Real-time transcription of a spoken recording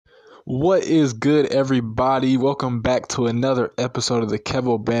What is good, everybody? Welcome back to another episode of the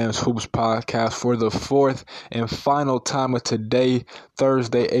Kevo Bams Hoops podcast for the fourth and final time of today,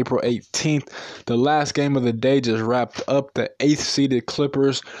 Thursday, April 18th. The last game of the day just wrapped up. The 8th-seeded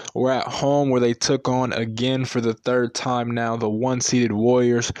Clippers were at home where they took on, again for the third time now, the 1-seeded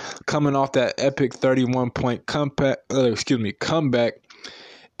Warriors. Coming off that epic 31-point comeback.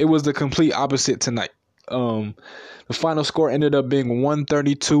 It was the complete opposite tonight. The final score ended up being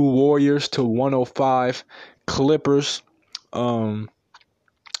 132 Warriors to 105 Clippers. But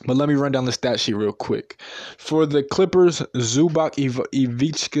let me run down the stat sheet real quick. For the Clippers, Zubac,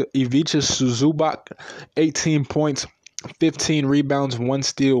 Ivica Zubac, 18 points, 15 rebounds, 1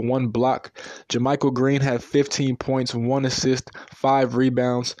 steal, 1 block. JaMychal Green had 15 points, 1 assist, 5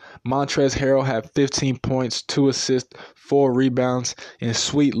 rebounds. Montrezl Harrell had 15 points, 2 assists, 4 rebounds. And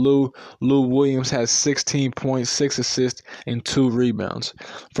Sweet Lou Williams had 16 points, 6 assists, and 2 rebounds.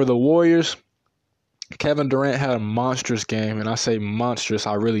 For the Warriors, Kevin Durant had a monstrous game, and I say monstrous,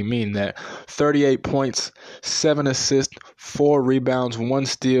 I really mean that. 38 points, 7 assists, 4 rebounds, 1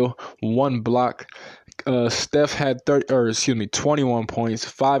 steal, 1 block. Steph had 21 points,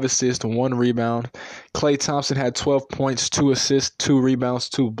 5 assists, 1 rebound. Klay Thompson had 12 points, 2 assists, 2 rebounds,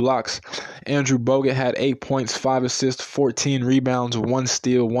 2 blocks. Andrew Bogut had 8 points, 5 assists, 14 rebounds, 1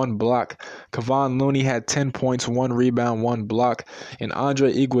 steal, 1 block. Kevon Looney had 10 points, 1 rebound, 1 block. And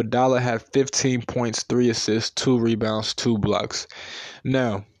Andre Iguodala had 15 points, 3 assists, 2 rebounds, 2 blocks.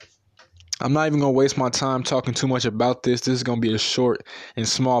 Now, I'm not even going to waste my time talking too much about this. This is going to be a short and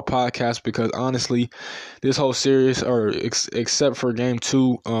small podcast because, honestly, this whole series, except for Game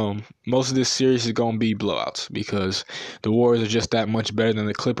 2, most of this series is going to be blowouts because the Warriors are just that much better than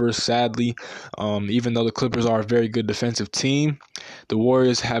the Clippers, sadly. Even though the Clippers are a very good defensive team, the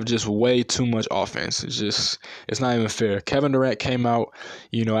Warriors have just way too much offense. It's not even fair. Kevin Durant came out,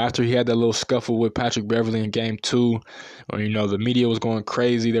 after he had that little scuffle with Patrick Beverley in Game 2, the media was going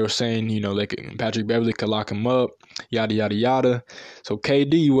crazy. They were saying, Patrick Beverley could lock him up, yada, yada, yada. So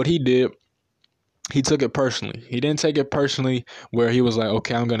KD, what he did, he took it personally. He didn't take it personally where he was like,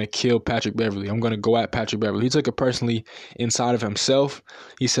 okay, I'm going to kill Patrick Beverley. I'm going to go at Patrick Beverley. He took it personally inside of himself.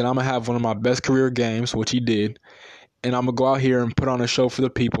 He said, I'm going to have one of my best career games, which he did. And I'm going to go out here and put on a show for the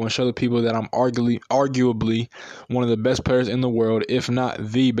people and show the people that I'm arguably one of the best players in the world, if not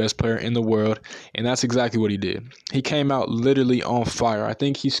the best player in the world. And that's exactly what he did. He came out literally on fire. I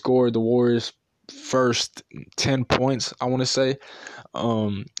think he scored the Warriors' first 10 points, I want to say.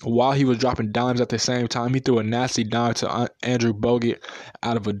 While he was dropping dimes at the same time, he threw a nasty dime to Andrew Bogut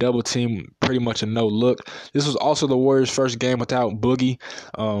out of a double team, pretty much a no look. This was also the Warriors' first game without Boogie,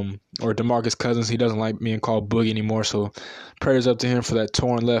 or DeMarcus Cousins. He doesn't like being called Boogie anymore, so prayers up to him for that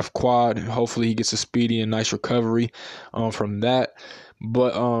torn left quad. Hopefully he gets a speedy and nice recovery from that.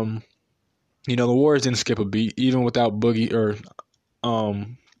 But the Warriors didn't skip a beat, even without Boogie, or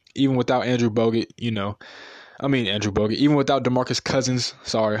even without Andrew Bogut, Andrew Bogut. Even without DeMarcus Cousins,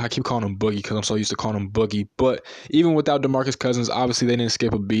 sorry, I keep calling him Boogie because I'm so used to calling him Boogie. But even without DeMarcus Cousins, obviously they didn't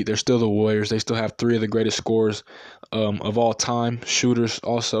skip a beat. They're still the Warriors. They still have 3 of the greatest scorers of all time, shooters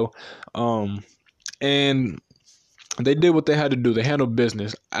also. And they did what they had to do. They handled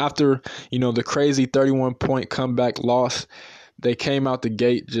business. After, the crazy 31-point comeback loss, they came out the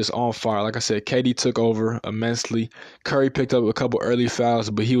gate just on fire. Like I said, KD took over immensely. Curry picked up a couple early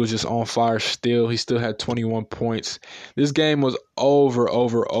fouls, but he was just on fire still. He still had 21 points. This game was over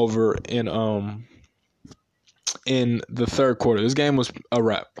in the third quarter. This game was a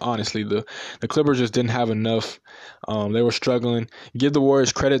wrap, honestly. The Clippers just didn't have enough. They were struggling. Give the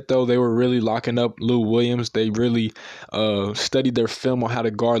Warriors credit, though. They were really locking up Lou Williams. They really studied their film on how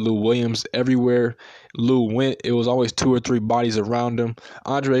to guard Lou Williams. Everywhere Lou went, it was always 2 or 3 bodies around him.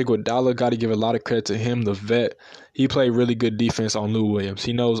 Andre Iguodala, got to give a lot of credit to him, the vet. He played really good defense on Lou Williams.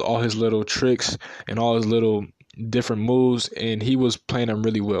 He knows all his little tricks and all his little different moves, and he was playing them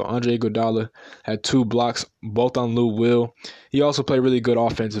really well. Andre Iguodala had 2 blocks, both on Lou Will. He also played really good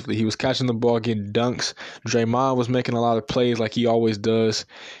offensively. He was catching the ball, getting dunks. Draymond was making a lot of plays like he always does.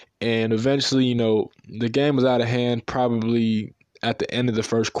 And eventually, the game was out of hand probably at the end of the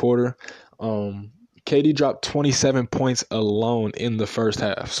first quarter. KD dropped 27 points alone in the first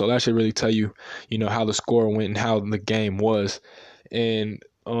half. So that should really tell you, how the score went and how the game was. And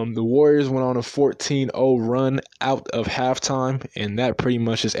the Warriors went on a 14-0 run out of halftime, and that pretty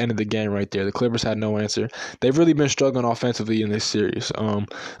much just ended the game right there. The Clippers had no answer. They've really been struggling offensively in this series.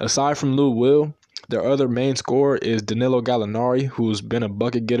 Aside from Lou Will, their other main scorer is Danilo Gallinari, who's been a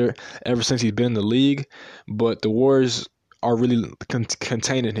bucket getter ever since he's been in the league. But the Warriors are really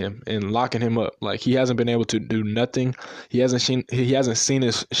containing him and locking him up. Like, he hasn't been able to do nothing. He hasn't seen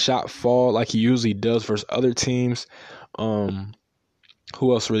his shot fall like he usually does versus other teams.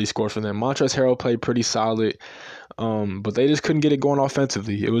 Who else really scored for them? Montrezl Harrell played pretty solid. But they just couldn't get it going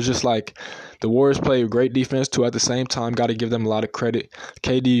offensively. It was just like the Warriors played great defense too at the same time. Got to give them a lot of credit.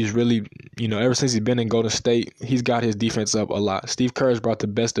 KD is really, ever since he's been in Golden State, he's got his defense up a lot. Steve Kerr has brought the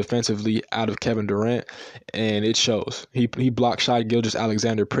best defensively out of Kevin Durant, and it shows. He blocked Shai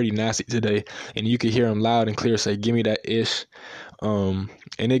Gilgeous-Alexander pretty nasty today, and you could hear him loud and clear say, "Give me that ish," and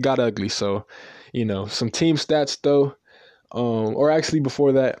it got ugly. So, some team stats though, or actually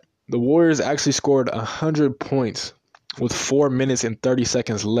before that, the Warriors actually scored 100 points with 4 minutes and 30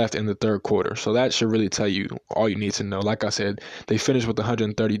 seconds left in the third quarter. So that should really tell you all you need to know. Like I said, they finished with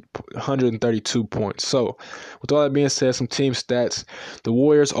 132 points. So with all that being said, some team stats. The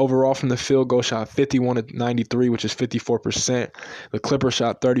Warriors overall from the field goal shot 51-93, which is 54%. The Clippers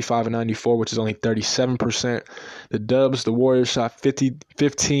shot 35-94, which is only 37%. The Warriors shot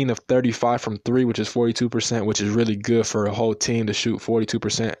 15 of 35 from 3, which is 42%, which is really good for a whole team to shoot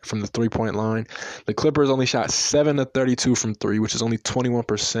 42% from the three-point line. The Clippers only shot 7 of 32 from 3, which is only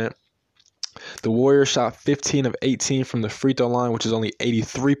 21%. The Warriors shot 15 of 18 from the free throw line, which is only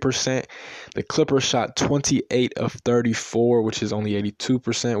 83%. The Clippers shot 28 of 34, which is only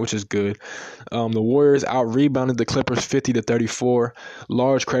 82%, which is good. The Warriors out-rebounded the Clippers 50-34.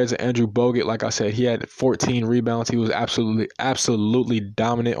 Large credit to Andrew Bogut. Like I said, he had 14 rebounds. He was absolutely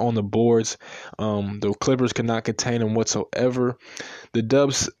dominant on the boards. The Clippers could not contain him whatsoever.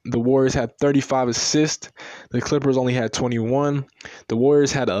 The Warriors had 35 assists. The Clippers only had 21. The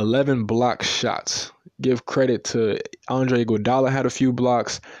Warriors had 11 block shots. Give credit to Andre Iguodala had a few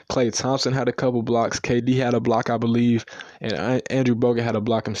blocks. Klay Thompson had a couple blocks. KD had a block, I believe. And Andrew Bogut had a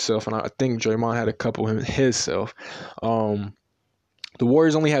block himself. And I think Draymond had a couple himself. The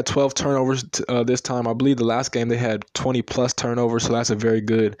Warriors only had 12 turnovers this time. I believe the last game they had 20-plus turnovers, so that's a very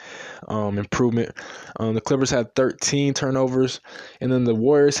good improvement. The Clippers had 13 turnovers, and then the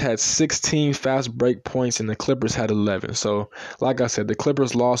Warriors had 16 fast break points, and the Clippers had 11. So, like I said, the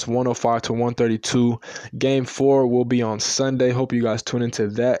Clippers lost 105-132. Game 4 will be on Sunday. Hope you guys tune into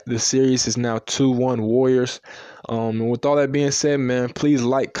that. The series is now 2-1 Warriors. And with all that being said, man, please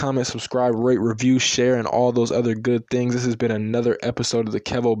like, comment, subscribe, rate, review, share, and all those other good things. This has been another episode of the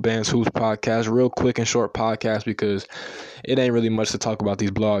Kevo Bands Hoops podcast. Real quick and short podcast because it ain't really much to talk about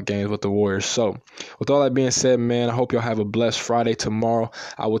these blog games with the Warriors. So with all that being said, man, I hope y'all have a blessed Friday tomorrow.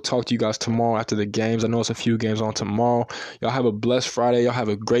 I will talk to you guys tomorrow after the games. I know it's a few games on tomorrow. Y'all have a blessed Friday. Y'all have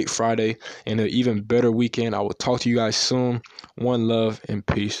a great Friday and an even better weekend. I will talk to you guys soon. One love and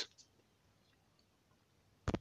peace.